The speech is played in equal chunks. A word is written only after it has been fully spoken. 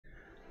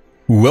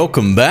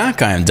Welcome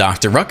back, I am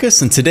Dr.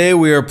 Ruckus, and today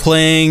we are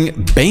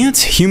playing Bant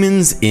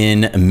Humans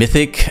in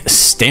Mythic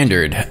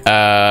Standard.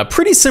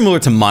 Pretty similar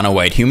to Mono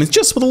White Humans,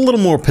 just with a little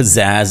more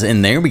pizzazz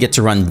in there. We get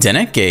to run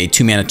Denek, a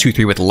 2-mana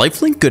 2/3 with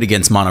lifelink, good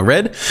against Mono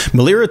Red.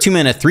 Melira,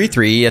 2-mana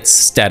 3/3,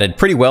 it's statted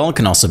pretty well. It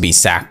can also be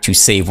sacked to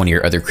save one of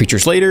your other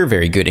creatures later.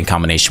 Very good in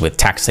combination with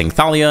Taxing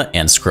Thalia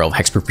and Skrull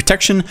Hexproof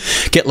Protection.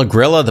 Get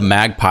Lagrella, the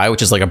Magpie,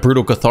 which is like a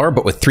Brutal Cathar,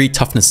 but with 3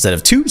 toughness instead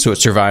of 2, so it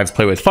survives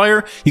Play with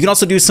Fire. You can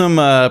also do some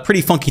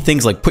pretty funky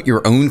things like put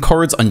your own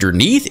cards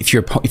underneath if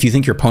you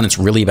think your opponent's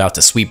really about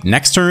to sweep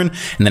next turn,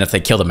 and then if they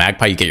kill the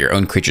Magpie, you get your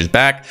own creatures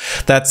back.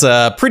 That's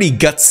pretty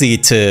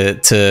gutsy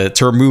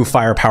to remove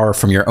firepower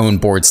from your own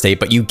board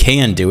state, but you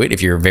can do it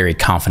if you're very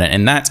confident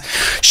in that.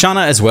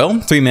 Shanna as well,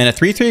 3-mana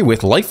 3/3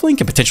 with lifelink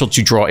and potential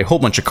to draw a whole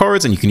bunch of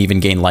cards, and you can even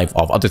gain life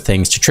off other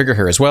things to trigger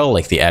her as well,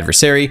 like the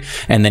Adversary,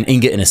 and then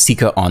Ingot and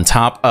Asika on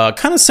top.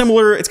 Kind of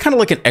similar, it's kind of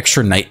like an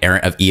extra Knight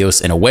Errant of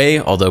Eos in a way,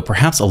 although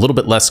perhaps a little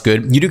bit less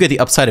good. You do get the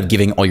upside of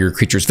giving all your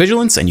creatures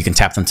vigilance, and you can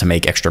tap them to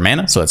make extra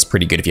mana, so that's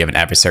pretty good if you have an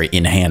adversary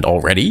in hand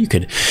already. You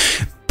could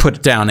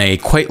put down a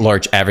quite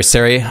large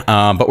adversary,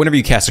 but whenever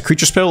you cast a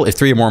creature spell, if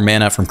 3 or more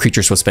mana from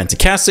creatures was spent to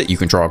cast it, you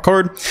can draw a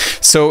card.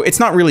 So it's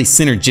not really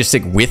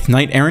synergistic with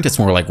Knight Errant, it's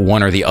more like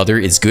one or the other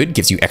is good,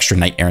 gives you extra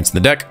Knight Errants in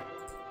the deck.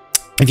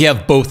 If you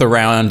have both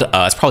around,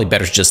 it's probably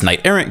better to just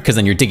Knight Errant, because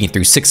then you're digging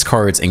through 6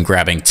 cards and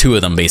grabbing 2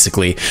 of them,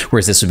 basically,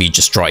 whereas this would be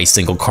just draw a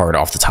single card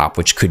off the top,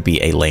 which could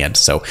be a land.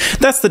 So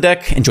that's the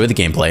deck. Enjoy the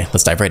gameplay.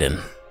 Let's dive right in.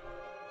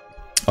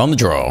 On the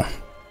draw.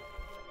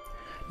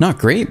 Not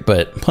great,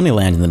 but plenty of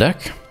land in the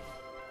deck.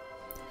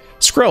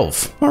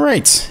 Skrelv. All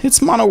right,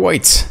 it's mono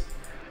white.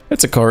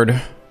 That's a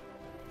card.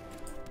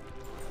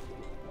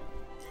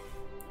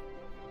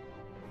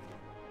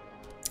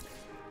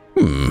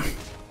 Are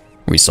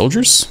we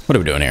soldiers? What are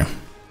we doing here?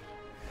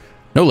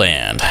 No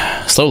land.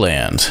 Slow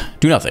land.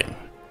 Do nothing.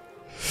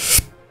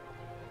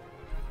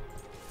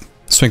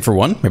 Swing for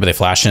 1. Maybe they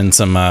flash in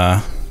some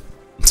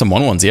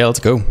 1/1s. Yeah, let's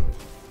go.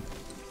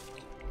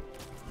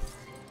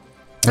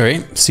 All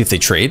right, see if they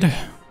trade.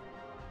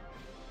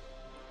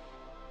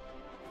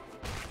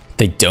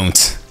 They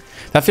don't.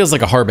 That feels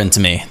like a Harbin to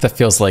me. That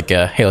feels like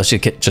a, hey, let's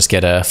just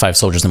get 5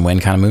 soldiers and win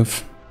kind of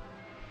move.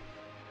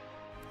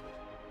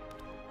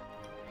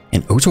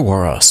 In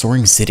Otawara,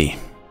 Soaring City.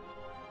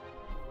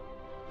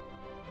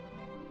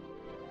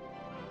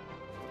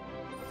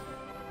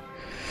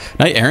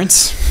 Knight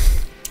Errants.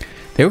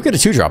 They will get a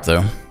 2-drop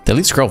though. They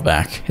leave Skrelv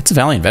back. It's a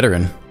Valiant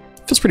Veteran.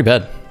 Feels pretty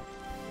bad.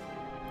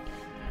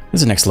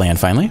 There's the next land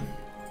finally.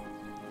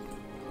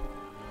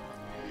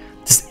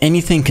 Does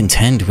anything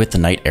contend with the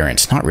Knight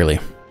Errant? Not really.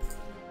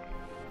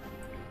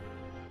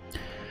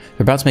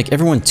 They're about to make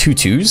everyone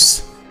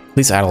 2/2s. At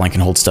least Adeline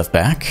can hold stuff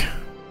back.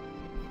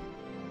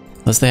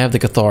 Unless they have the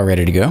Cathar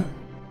ready to go.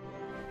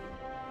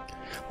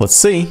 Let's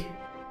see.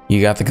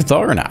 You got the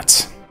Cathar or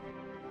not?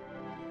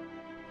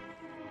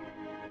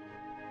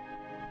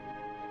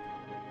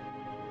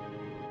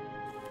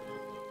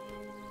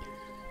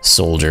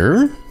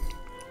 Soldier.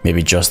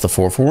 Maybe just the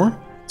 4/4?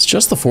 It's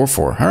just the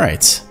 4/4.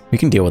 Alright. We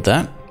can deal with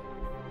that.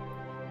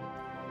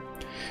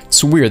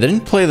 It's weird, they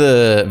didn't play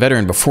the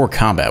veteran before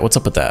combat. What's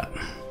up with that?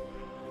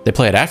 They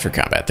play it after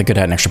combat. They could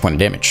have had an extra point of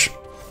damage.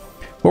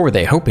 What were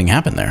they hoping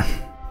happened there?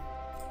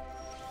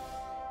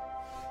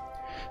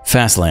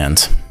 Fast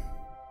land.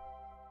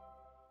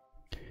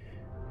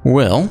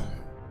 Well.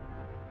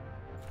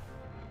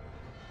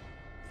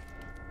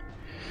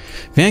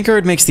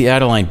 Vanguard makes the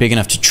Adeline big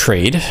enough to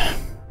trade.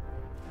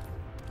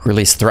 Or at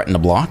least threaten to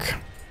block.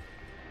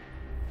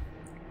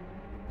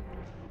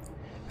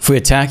 If we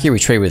attack here, we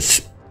trade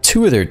with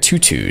 2 of their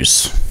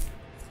 2/2s.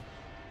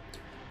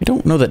 I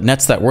don't know that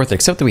net's that worth it,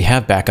 except that we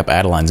have backup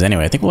Adelines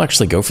anyway. I think we'll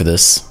actually go for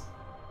this.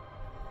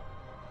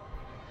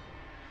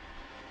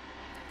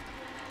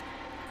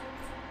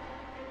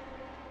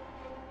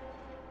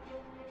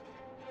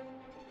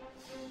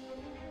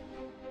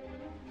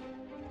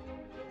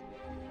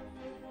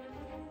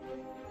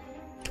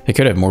 They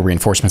could have more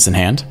reinforcements in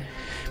hand.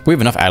 We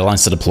have enough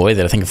Adelines to deploy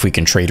that I think if we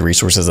can trade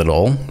resources at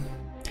all.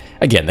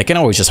 Again, they can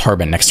always just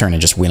Harbin next turn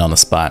and just win on the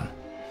spot.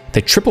 They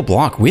triple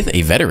block with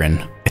a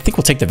veteran. I think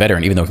we'll take the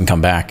veteran even though it can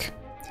come back.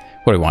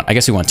 What do we want? I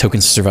guess we want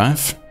tokens to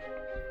survive.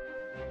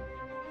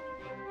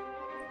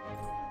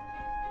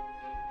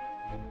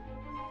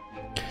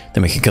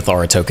 Then we can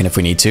Cathar a token if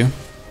we need to.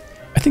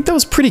 I think that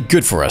was pretty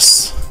good for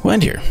us. We'll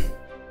end here.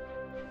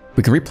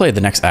 We can replay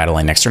the next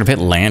Adeline next turn. If we hit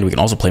land, we can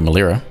also play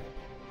Melira,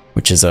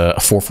 which is a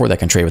 4/4 that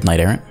can trade with Knight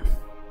Errant.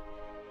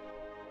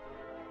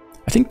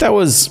 I think that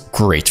was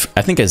great.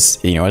 I think as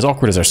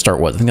awkward as our start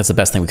was, I think that's the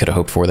best thing we could have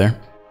hoped for there.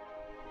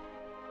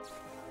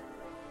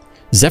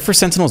 Zephyr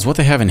Sentinel is what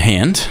they have in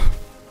hand.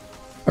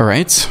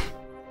 Alright.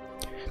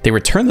 They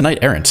return the Knight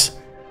Errant.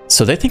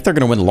 So they think they're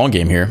going to win the long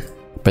game here.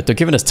 But they're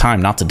giving us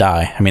time not to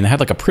die. I mean, they had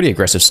like a pretty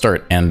aggressive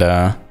start, and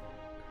they're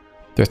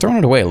throwing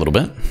it away a little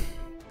bit.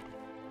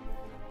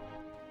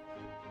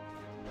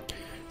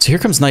 So here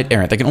comes Knight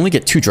Errant. They can only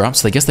get 2 drops,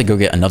 so I guess they go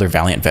get another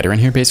Valiant Veteran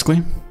here,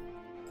 basically.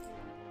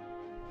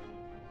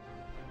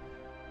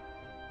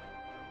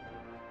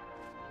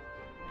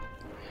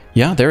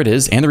 Yeah, there it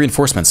is. And the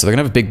reinforcements. So they're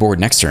going to have a big board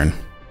next turn.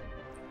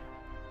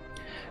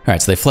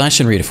 Alright, so they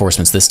flash in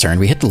reinforcements this turn.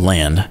 We hit the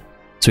land.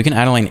 So we can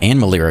Adeline and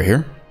Melira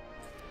here.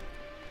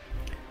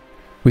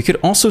 We could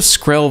also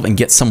Skrelv and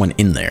get someone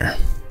in there.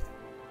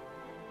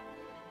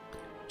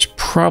 Which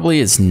probably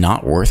is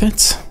not worth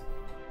it.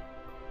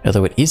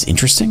 Although it is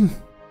interesting.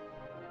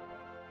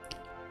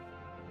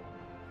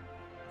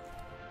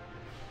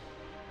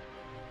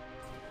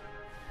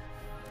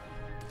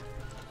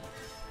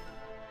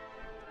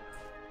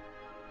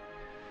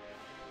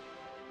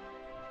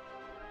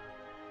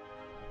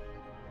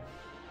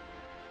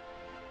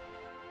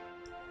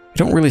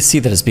 I don't really see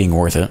that as being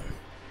worth it.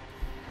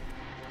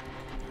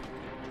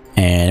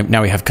 And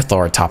now we have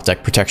Cathar top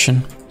deck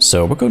protection,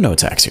 so we'll go no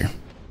attacks here.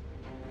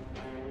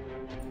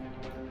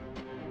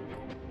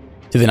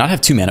 Do they not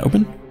have 2 mana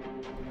open?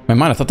 In my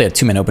mind, I thought they had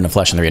 2 mana open to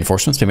flash in the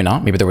reinforcements. Maybe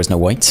not. Maybe there was no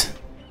white.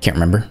 Can't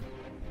remember.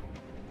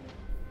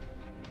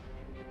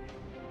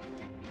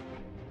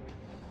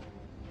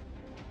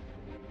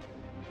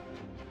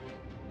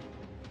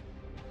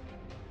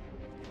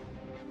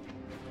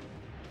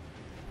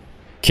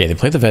 Okay, they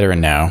play the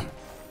veteran now.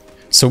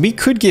 So we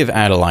could give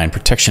Adeline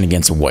protection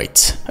against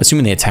white,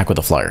 assuming they attack with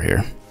a flyer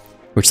here,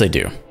 which they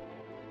do.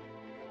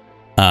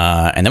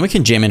 And then we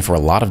can jam in for a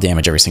lot of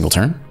damage every single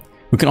turn.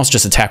 We can also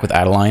just attack with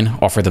Adeline,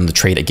 offer them the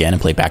trade again,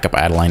 and play backup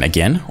Adeline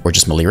again, or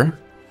just Melira.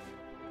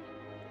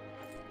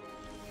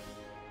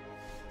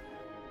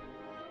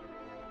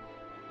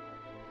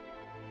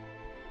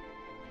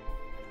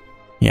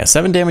 Yeah,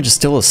 7 damage is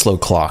still a slow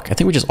clock. I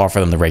think we just offer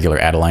them the regular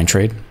Adeline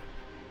trade.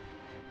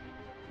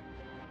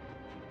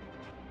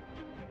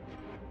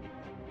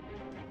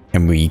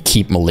 And we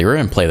keep Melira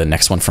and play the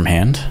next one from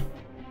hand.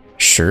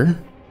 Sure.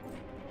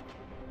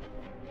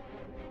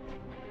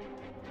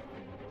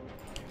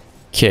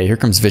 Okay, here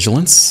comes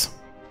Vigilance.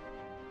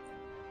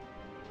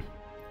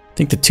 I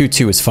think the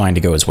 2/2 is fine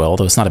to go as well,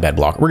 though it's not a bad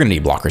block. We're going to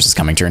need blockers this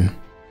coming turn.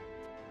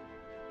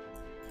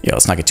 Yeah,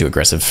 let's not get too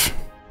aggressive.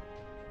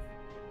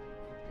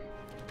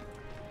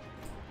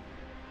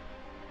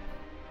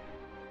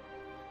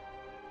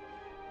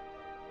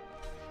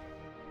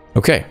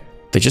 Okay,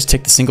 they just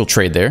take the single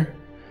trade there.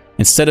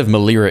 Instead of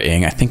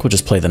Melira-ing, I think we'll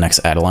just play the next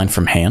Adeline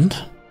from hand.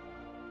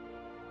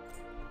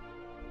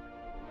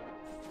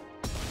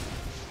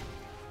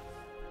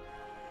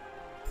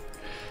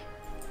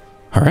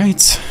 All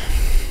right.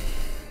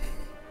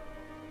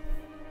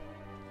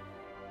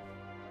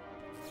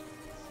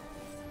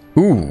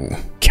 Ooh,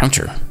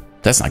 counter.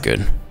 That's not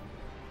good.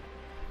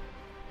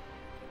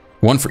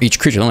 1 for each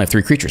creature. They only have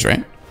 3 creatures,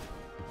 right?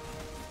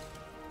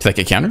 Did that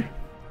get countered?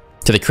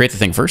 Did they create the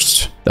thing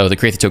first? Oh, they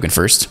create the token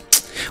first.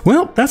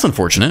 Well, that's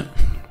unfortunate.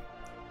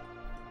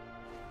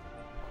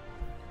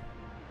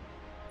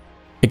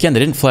 Again,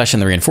 they didn't flash in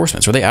the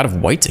reinforcements. Were they out of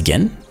white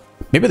again?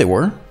 Maybe they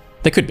were.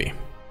 They could be.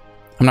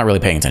 I'm not really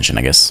paying attention,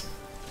 I guess.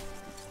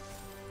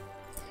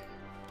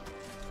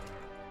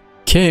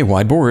 Okay,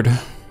 wide board.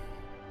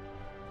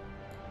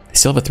 They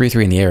still have a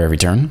 3/3 in the air every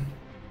turn.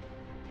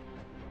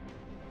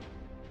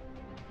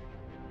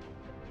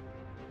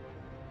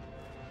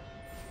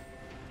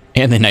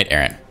 And the Knight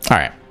Errant.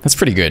 Alright, that's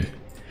pretty good.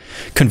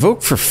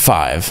 Convoke for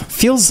 5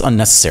 feels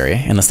unnecessary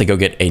unless they go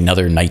get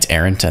another Knight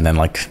Errant and then,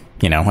 like,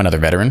 you know, another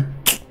veteran.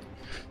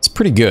 It's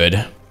pretty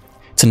good.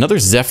 It's another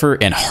Zephyr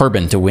and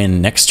Harbin to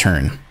win next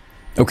turn.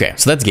 Okay,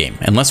 so that's game.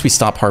 Unless we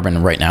stop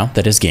Harbin right now,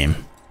 that is game.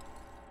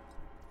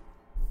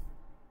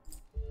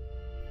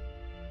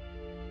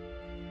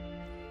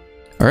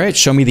 Alright,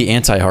 show me the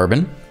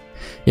anti-Harbin.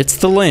 It's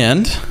the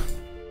land.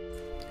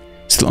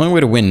 So the only way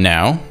to win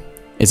now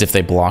is if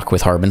they block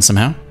with Harbin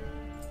somehow.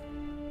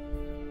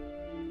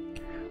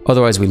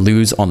 Otherwise, we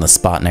lose on the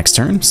spot next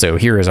turn. So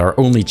here is our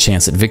only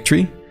chance at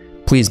victory.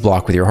 Please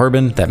block with your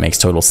Harbin. That makes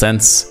total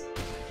sense.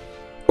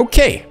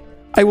 Okay,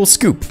 I will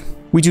scoop.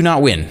 We do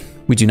not win.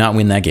 We do not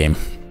win that game.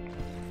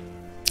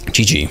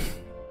 GG.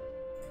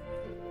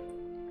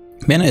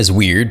 Mana is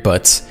weird,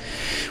 but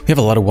we have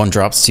a lot of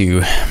 1-drops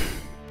to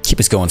keep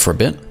us going for a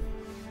bit.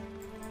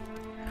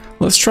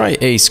 Let's try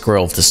a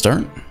Skrelv to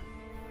start.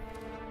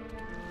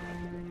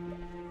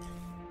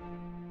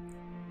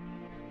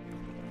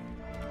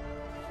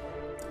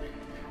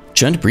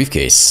 Giant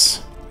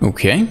Briefcase.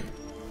 Okay.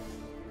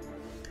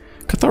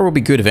 Cathar will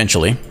be good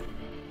eventually.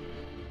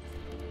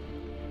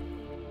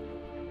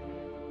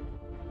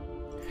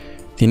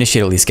 The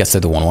Initiate at least gets there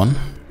the 1/1.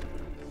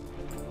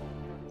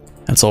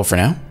 That's all for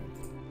now.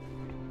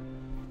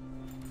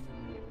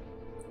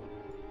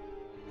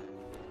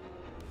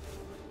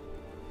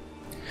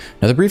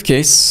 Another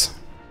Briefcase.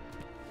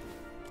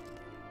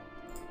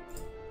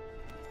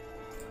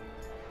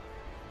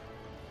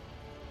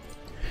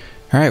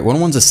 Alright,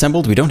 1/1's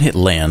assembled. We don't hit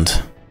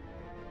land.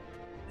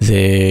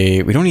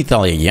 We don't need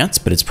Thalia yet,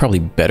 but it's probably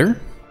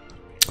better.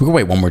 We can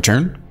wait one more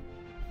turn.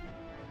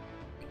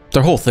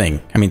 Their whole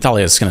thing. I mean,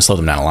 Thalia is going to slow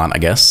them down a lot, I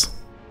guess.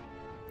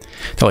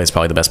 Thalia is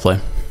probably the best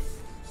play.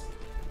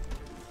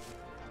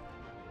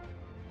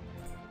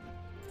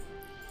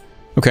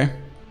 Okay.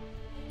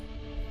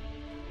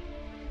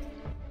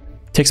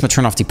 Takes them a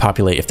turn off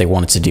depopulate if they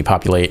wanted to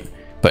depopulate.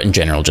 But in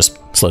general, just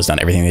slows down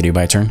everything they do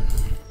by a turn.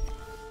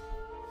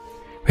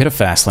 We hit a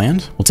fast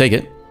land. We'll take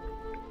it.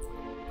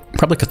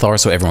 Probably Cathar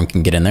so everyone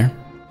can get in there.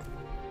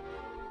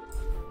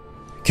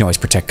 Can always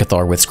protect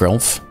Cathar with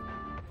Skrelv.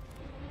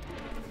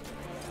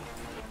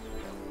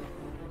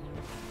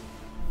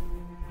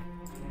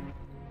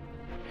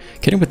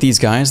 Getting with these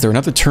guys, they're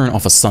another turn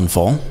off a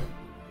Sunfall.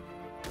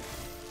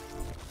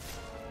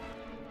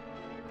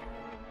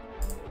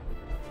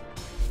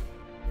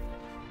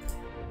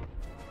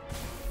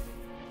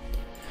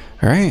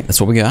 Alright,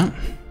 that's what we got.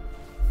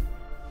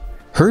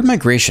 Herd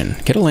Migration.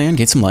 Get a land,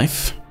 get some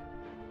life.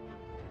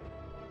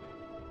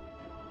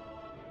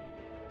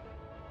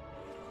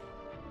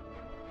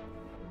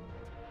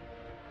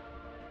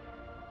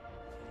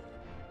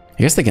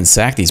 I guess they can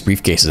sack these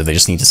briefcases if they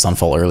just need to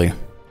Sunfall early.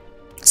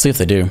 Let's see if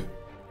they do.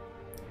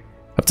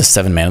 Up to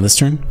 7 mana this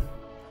turn.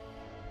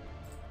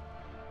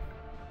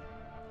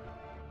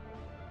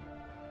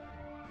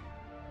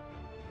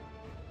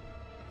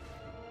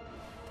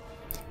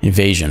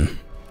 Invasion.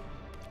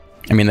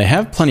 I mean, they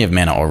have plenty of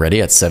mana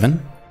already at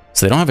 7,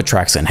 so they don't have a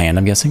Atraxa in hand,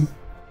 I'm guessing.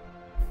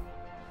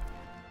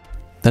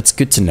 That's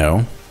good to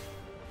know.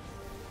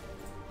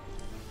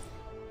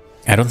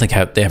 I don't think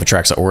they have a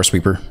Atraxa or a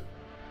Sweeper.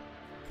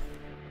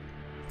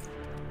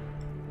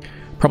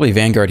 Probably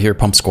Vanguard here,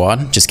 Pump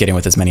Squad, just getting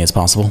with as many as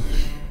possible.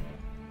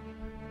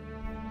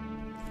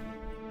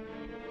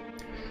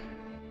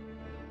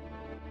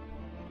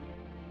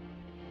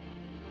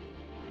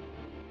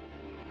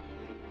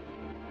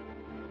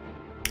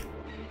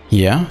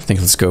 Yeah, I think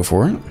let's go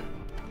for it.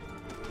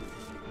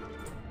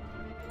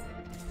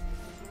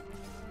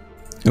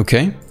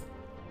 Okay.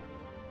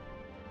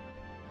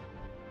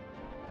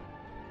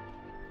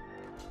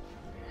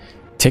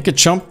 Take a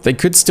chump. They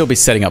could still be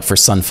setting up for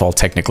Sunfall,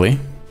 technically.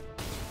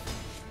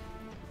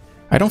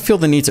 I don't feel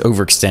the need to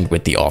overextend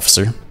with the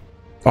Officer.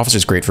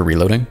 Officer's great for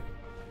reloading.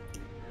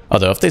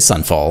 Although, if they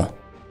Sunfall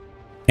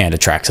and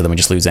Atraxa, then we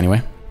just lose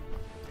anyway.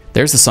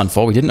 There's the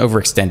Sunfall. We didn't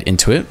overextend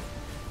into it,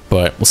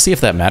 but we'll see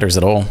if that matters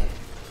at all.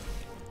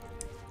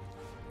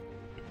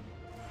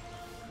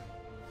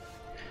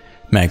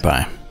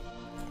 Magpie.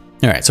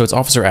 Alright, so it's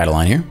Officer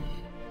Adeline here.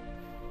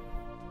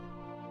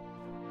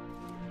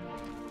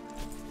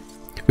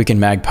 We can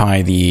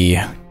Magpie the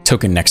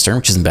token next turn,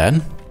 which isn't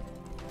bad.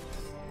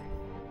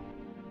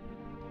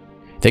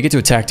 They get to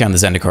attack down the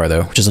Zendikar,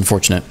 though, which is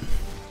unfortunate.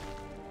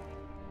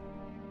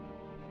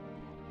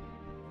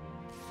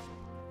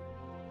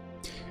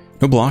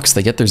 No blocks,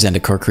 they get their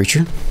Zendikar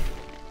creature.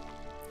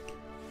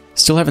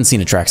 Still haven't seen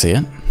Atraxa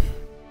yet.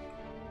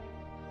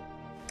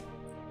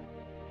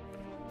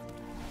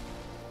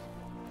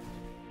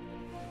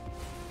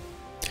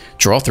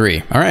 Draw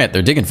 3. Alright,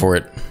 they're digging for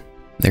it.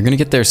 They're gonna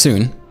get there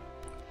soon.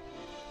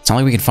 It's not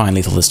like we can find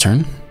lethal this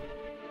turn.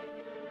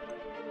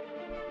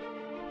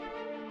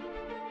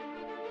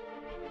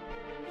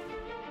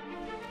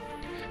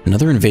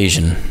 Another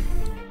invasion.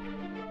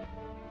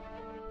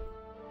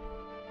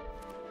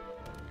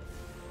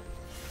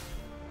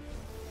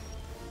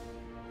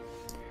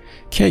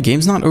 Okay,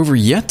 game's not over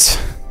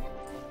yet.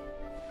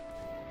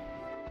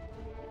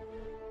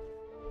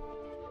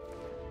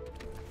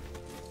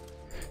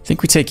 I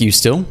think we take you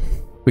still.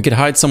 We could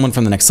hide someone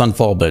from the next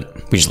Sunfall,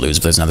 but we just lose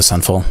if there's another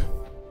Sunfall.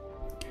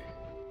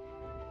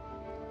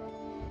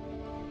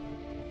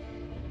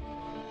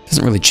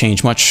 Doesn't really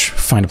change much.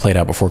 Fine to play it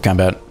out before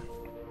combat.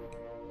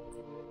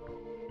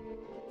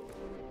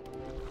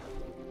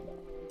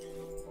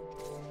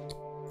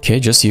 Okay,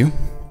 just you.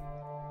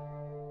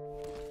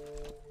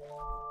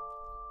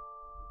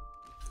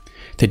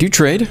 They do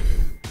trade.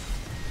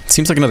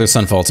 Seems like another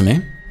Sunfall to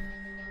me.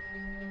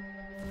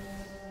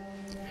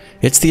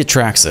 It's the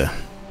Atraxa.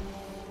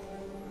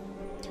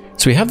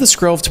 So we have the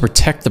Skrelv to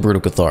protect the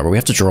Brutal Cathar, but we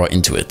have to draw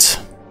into it.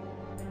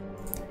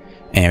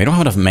 And we don't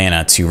have enough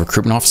mana to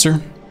recruit an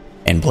Officer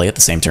and play at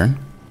the same turn.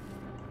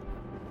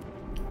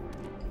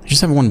 I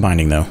just have one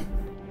binding, though.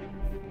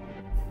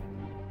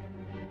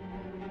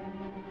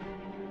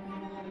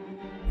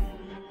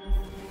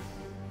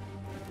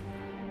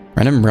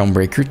 Random Realm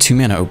Breaker, 2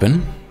 mana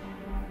open.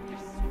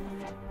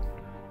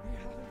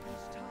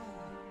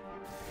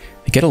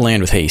 They get a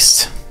land with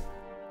haste.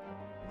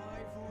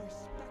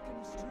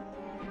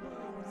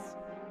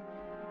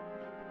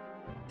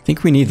 I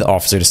think we need the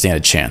Officer to stand a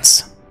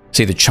chance.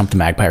 So either chump the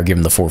Magpie or give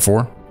him the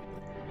 4/4.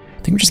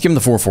 I think we just give him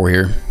the 4/4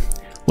 here.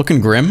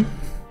 Looking grim.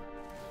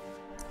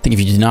 I think if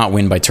you did not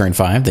win by turn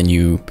 5, then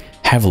you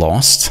have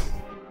lost.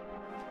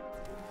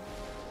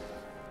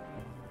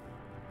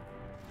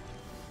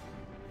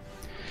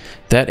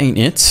 That ain't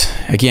it.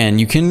 Again,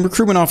 you can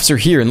recruit an Officer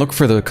here and look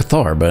for the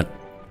Cathar, but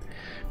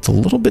it's a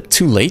little bit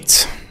too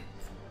late.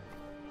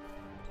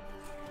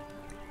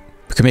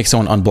 We could make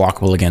someone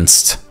unblockable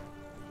against...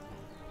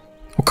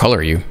 What color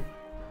are you?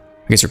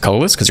 I guess you're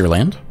colorless because you're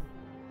land?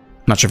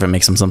 I'm not sure if it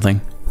makes them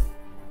something.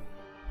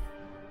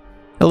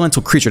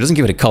 Elemental creature doesn't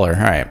give it a color.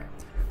 Alright.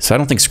 So I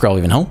don't think Skrull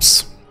even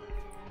helps.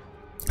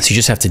 So you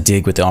just have to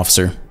dig with the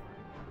Officer.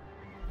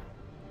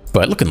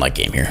 But looking like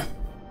game here.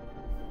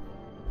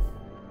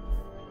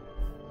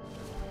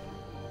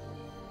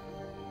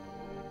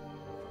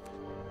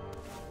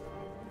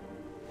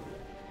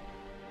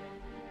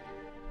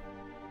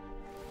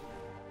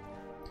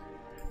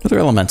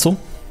 Another elemental.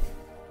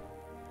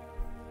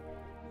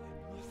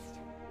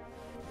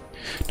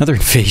 Another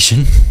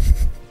invasion.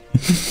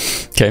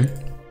 Okay.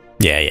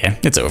 Yeah,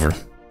 it's over.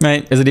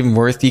 Right? Is it even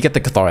worth? You get the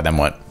Cathar, then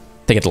what?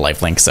 They get the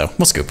lifelink, so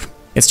we'll scoop.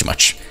 It's too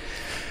much.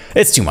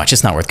 It's too much.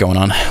 It's not worth going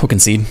on. We'll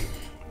concede.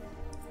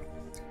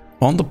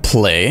 On the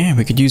play,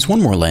 we could use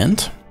one more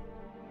land.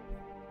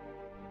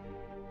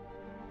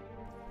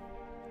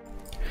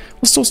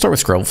 We'll still start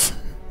with Skrelv.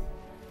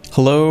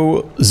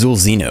 Hello,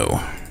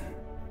 Zulzino.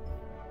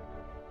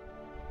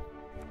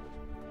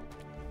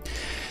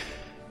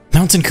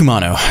 Mountain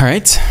Kumano.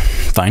 Alright,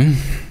 fine.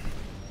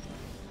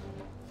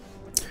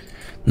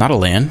 Not a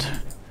land.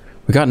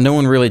 We got no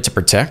one really to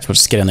protect. We'll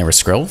just get in there with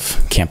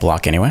Skrelv. Can't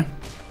block anyway.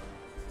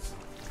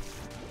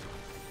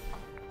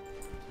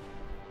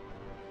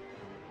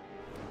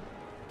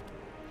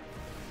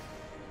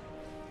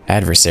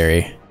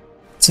 Adversary.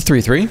 It's a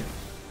 3/3.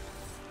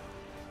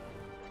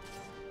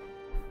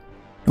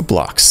 No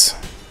blocks.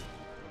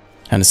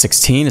 And a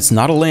 16. It's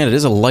not a land, it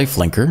is a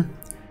lifelinker.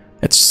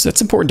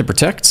 That's important to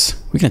protect.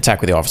 We can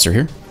attack with the officer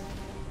here.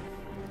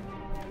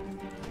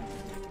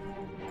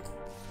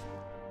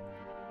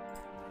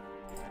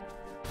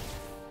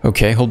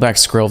 Okay, hold back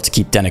Skrelv to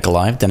keep Dennick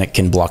alive. Dennick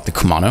can block the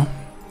Kumano.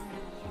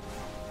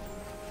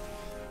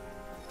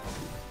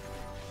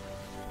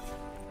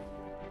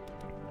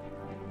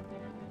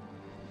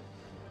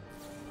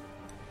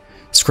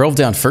 Skrelv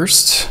down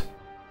first.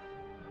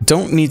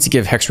 Don't need to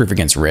give Hexproof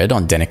against red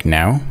on Dennick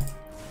now.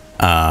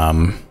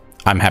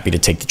 I'm happy to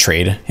take the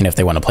trade, and if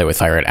they want to play with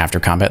fire at after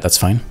combat, that's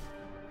fine.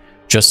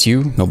 Just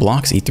you, no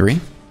blocks,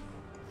 E3.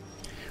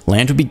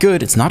 Land would be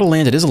good. It's not a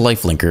land, it is a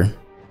lifelinker.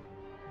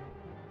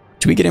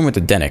 Do we get in with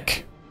the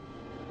Dennick?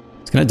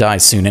 It's gonna die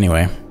soon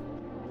anyway.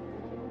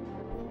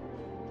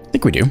 I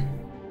think we do.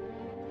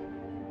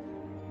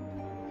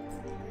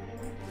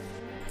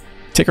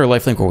 Take our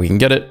lifelink where we can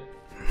get it.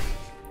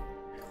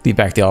 Leave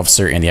back the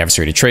officer and the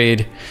adversary to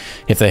trade.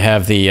 If they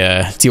have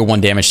the deal 1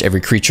 damage to every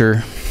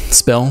creature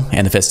spell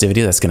and the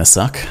festivity, that's gonna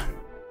suck.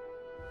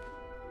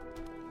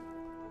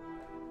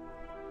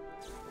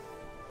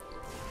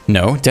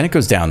 No, Dennick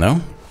goes down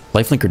though.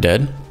 Lifelinker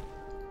dead.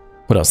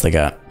 What else they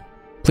got?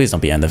 Please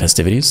don't be end the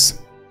festivities.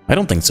 I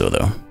don't think so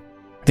though.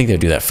 I think they'll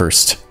do that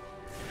first.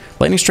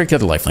 Lightning strike the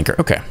other lifelinker.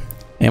 Okay.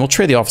 And we'll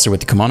trade the officer with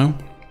the Kumano.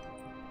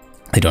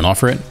 They don't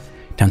offer it.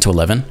 Down to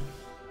 11.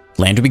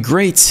 Land would be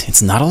great.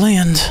 It's not a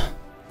land.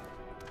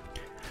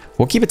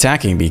 We'll keep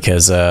attacking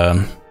because,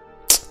 I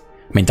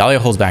mean, Dahlia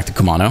holds back the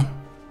Kumano.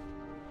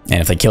 And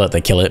if they kill it,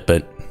 they kill it,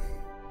 but...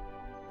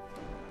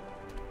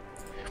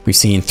 We've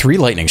seen 3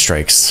 lightning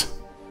strikes.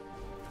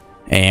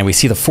 And we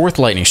see the 4th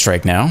lightning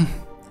strike now.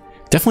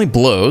 Definitely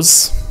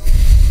blows.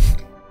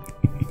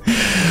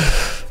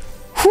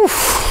 Whew.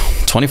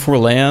 24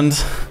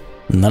 land.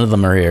 None of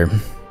them are here.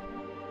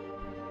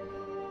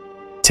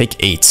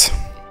 Take 8.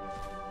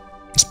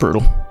 It's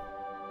brutal.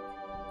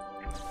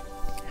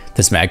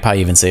 Does Magpie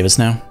even save us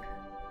now?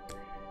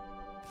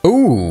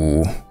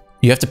 Ooh.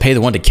 You have to pay the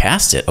one to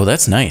cast it. Oh,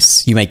 that's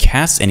nice. You may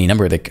cast any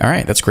number that...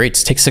 Alright, that's great.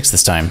 Take 6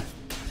 this time.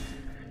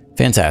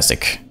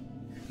 Fantastic.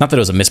 Not that it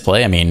was a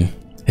misplay. I mean,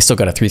 I still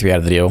got a 3/3 out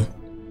of the deal.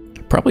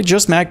 Probably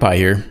just Magpie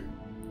here.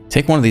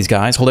 Take one of these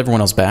guys. Hold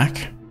everyone else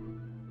back.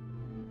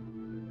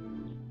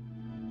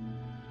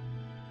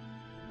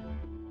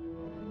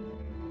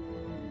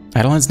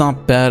 Idoline's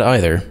not bad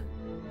either.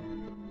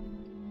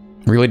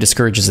 Really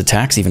discourages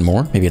attacks even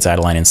more. Maybe it's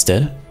Idoline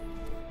instead.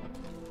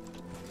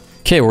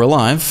 Okay, we're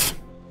alive.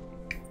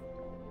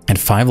 And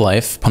 5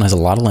 life. Opponent has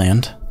a lot of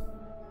land.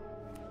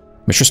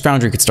 Mistress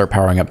Foundry could start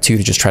powering up too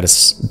to just try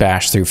to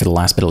bash through for the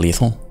last bit of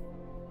lethal.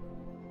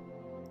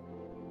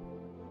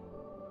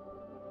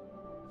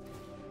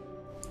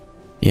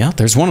 Yeah,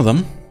 there's one of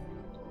them.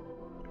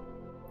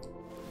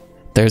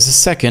 There's a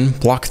second.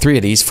 Block 3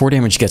 of these. 4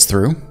 damage gets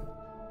through.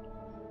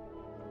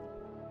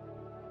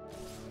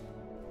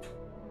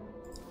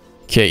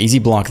 Okay, easy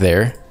block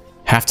there.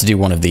 Have to do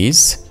one of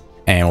these.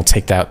 And we'll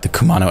take out the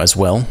Kumano as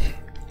well.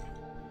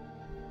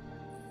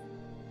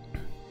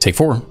 Take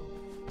 4.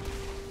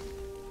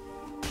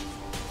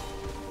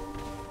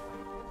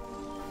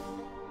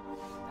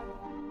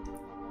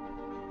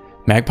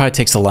 Magpie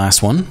takes the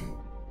last one.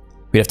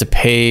 We'd have to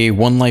pay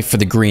 1 life for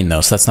the green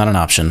though, so that's not an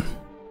option.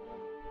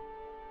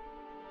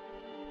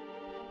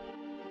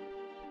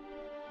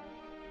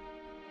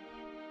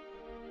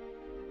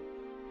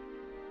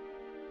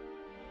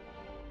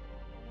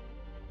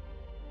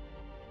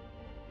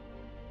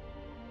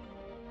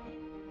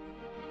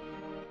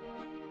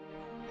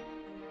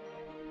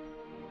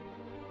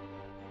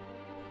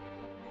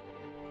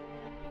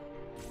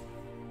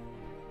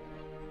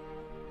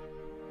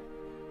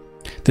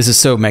 This is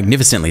so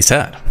magnificently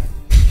sad.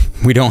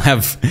 We don't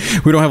have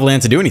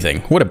land to do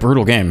anything. What a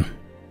brutal game.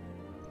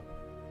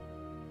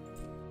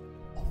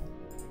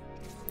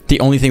 The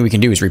only thing we can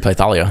do is replay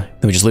Thalia,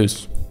 then we just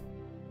lose.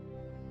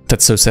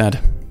 That's so sad.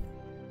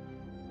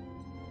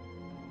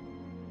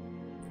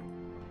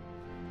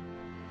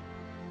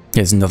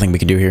 There's nothing we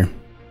can do here.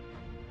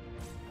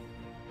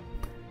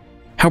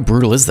 How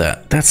brutal is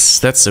that? That's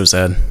so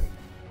sad.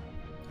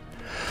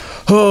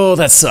 Oh,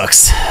 that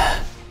sucks.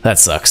 That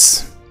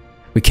sucks.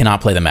 We cannot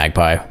play the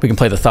Magpie. We can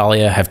play the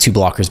Thalia, have 2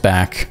 blockers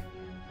back,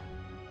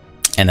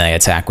 and then I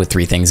attack with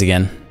 3 things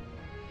again.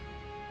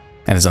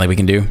 And there's nothing we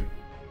can do.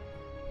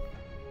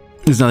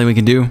 There's nothing we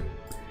can do.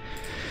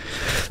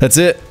 That's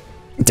it.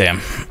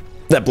 Damn.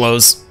 That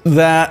blows.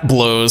 That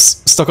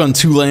blows. Stuck on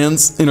 2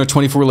 lands in our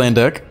 24 land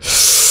deck.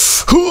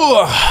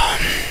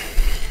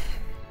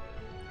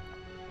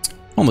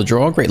 On the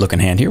draw, great looking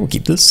hand here. We'll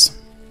keep this.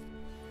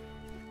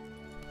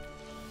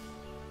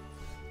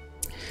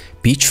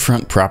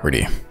 Beachfront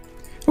property.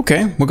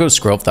 Okay, we'll go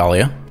Scroll of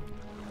Thalia.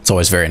 It's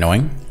always very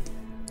annoying,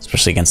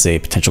 especially against a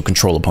potential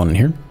control opponent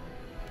here.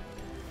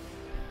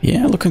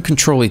 Yeah, looking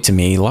control-y to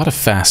me. A lot of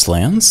fast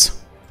lands.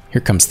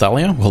 Here comes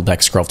Thalia. We'll hold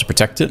back Scroll to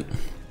protect it.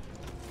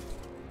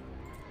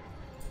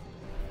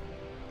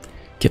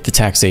 Get the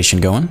taxation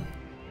going.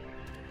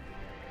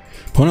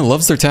 Opponent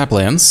loves their tap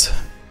lands.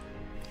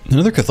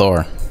 Another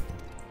Cathar.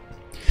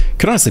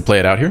 Could honestly play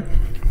it out here.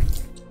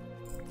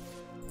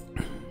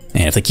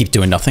 And if they keep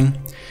doing nothing,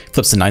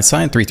 flips to Night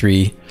Side.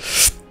 3/3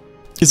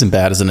 isn't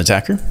bad as an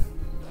attacker.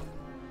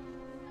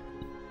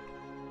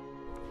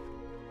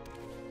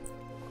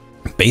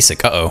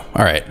 Basic. Uh-oh.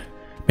 Alright.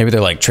 Maybe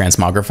they're like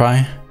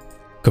Transmogrify.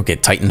 Go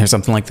get Titan or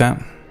something like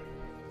that.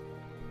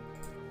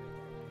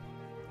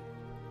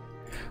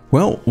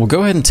 Well, we'll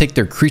go ahead and take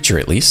their creature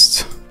at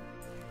least.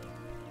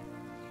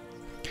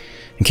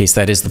 In case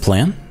that is the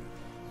plan.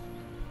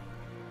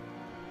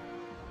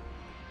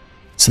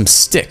 Some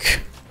stick.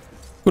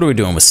 What are we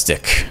doing with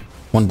stick?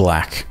 1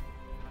 black.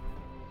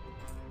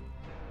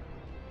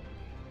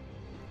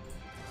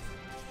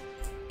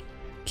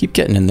 Keep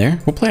getting in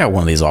there. We'll play out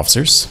one of these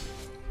officers.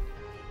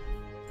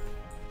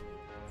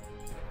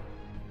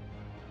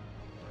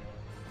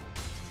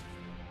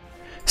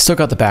 Still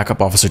got the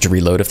backup officer to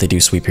reload if they do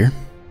sweep here.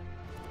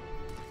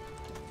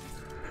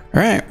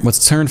 Alright,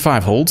 what's turn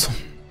 5 hold?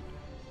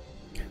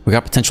 We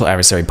got potential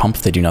adversary pump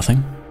if they do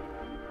nothing.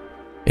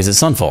 Is it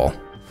Sunfall?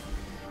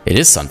 It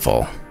is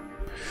Sunfall.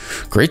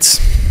 Great.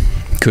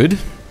 Good.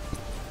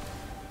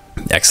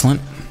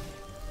 Excellent.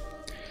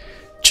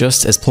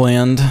 Just as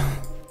planned.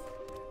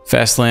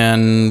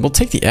 Fastland, we'll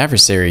take the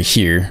adversary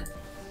here.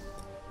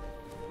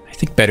 I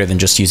think better than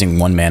just using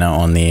 1 mana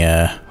on the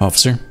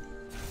officer.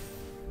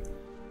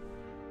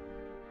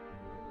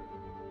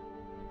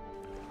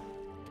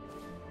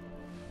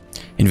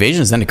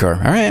 Invasion Zendikar.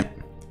 Alright.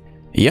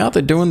 Yeah,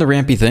 they're doing the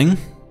rampy thing.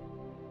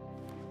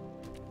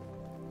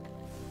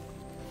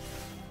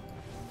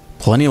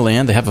 Plenty of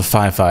land. They have a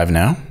 5/5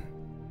 now.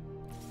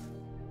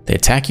 They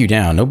attack you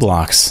down. No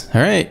blocks.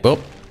 Alright, well,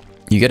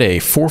 you get a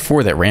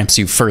 4/4 that ramps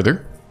you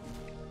further.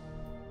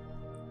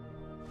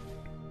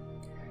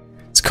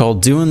 It's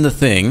called doing the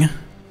thing. I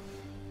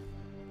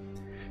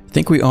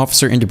think we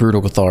officer into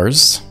Brutal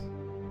Cathars.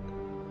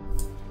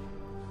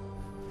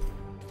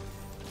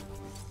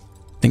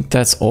 I think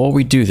that's all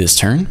we do this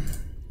turn.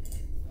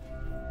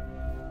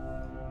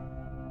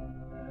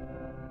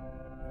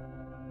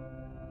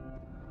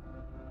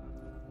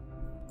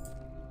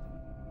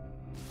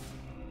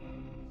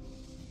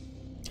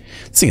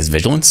 This thing is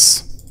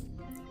Vigilance.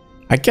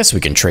 I guess we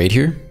can trade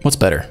here. What's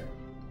better?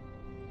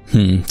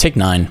 Take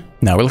 9.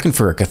 Now we're looking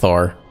for a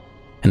Cathar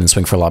and then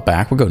swing for a lot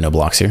back. We'll go no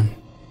blocks here.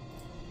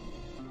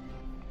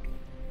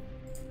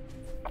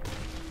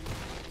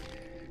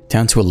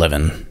 Down to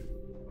 11.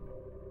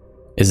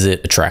 Is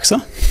it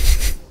Atraxa?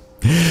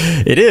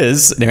 It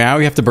is. Now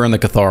we have to burn the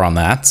Cathar on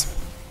that.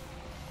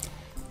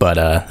 But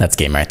that's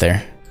game right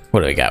there.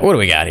 What do we got? What do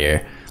we got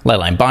here?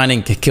 Lightline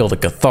Binding can kill the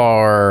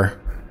Cathar.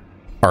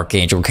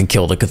 Archangel can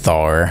kill the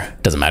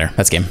Cathar. Doesn't matter.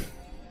 That's game.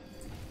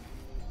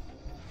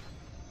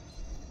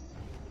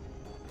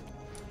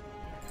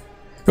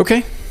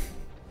 Okay.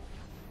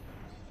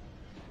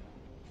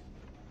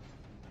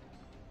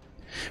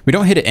 We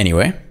don't hit it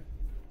anyway.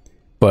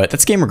 But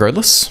that's game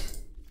regardless.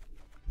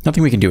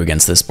 Nothing we can do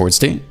against this board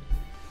state.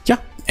 Yeah,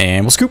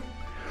 and we'll scoop.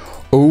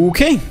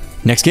 Okay,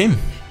 next game.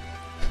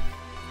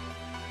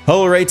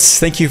 Alright,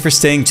 thank you for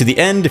staying to the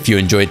end. If you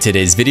enjoyed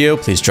today's video,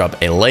 please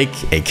drop a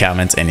like, a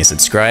comment, and a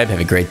subscribe.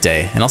 Have a great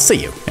day, and I'll see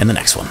you in the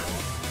next one.